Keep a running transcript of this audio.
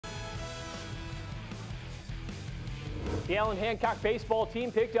The Allan Hancock baseball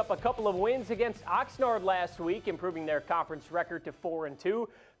team picked up a couple of wins against Oxnard last week, improving their conference record to 4-2.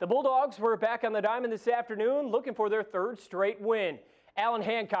 The Bulldogs were back on the diamond this afternoon, looking for their third straight win. Allan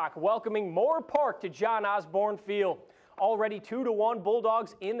Hancock welcoming Moorpark to John Osborne Field. Already 2-1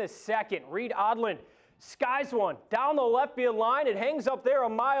 Bulldogs in the second. Reed Odlin skies one down the left field line. It hangs up there a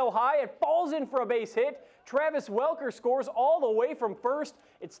mile high. It falls in for a base hit. Travis Welker scores all the way from first.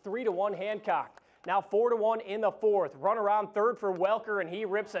 It's 3-1 Hancock. Now 4-1 in the fourth. Run around third for Welker, and he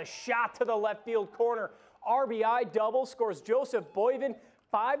rips a shot to the left field corner. RBI double scores Joseph Boyven.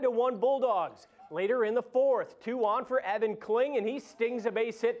 5-1 Bulldogs. Later in the fourth, 2 on for Evan Kling, and he stings a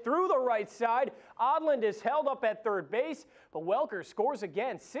base hit through the right side. Odland is held up at third base, but Welker scores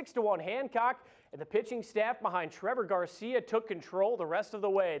again. 6-1 Hancock, and the pitching staff behind Trevor Garcia took control the rest of the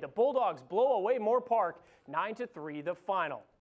way. The Bulldogs blow away Moorpark, 9-3 the final.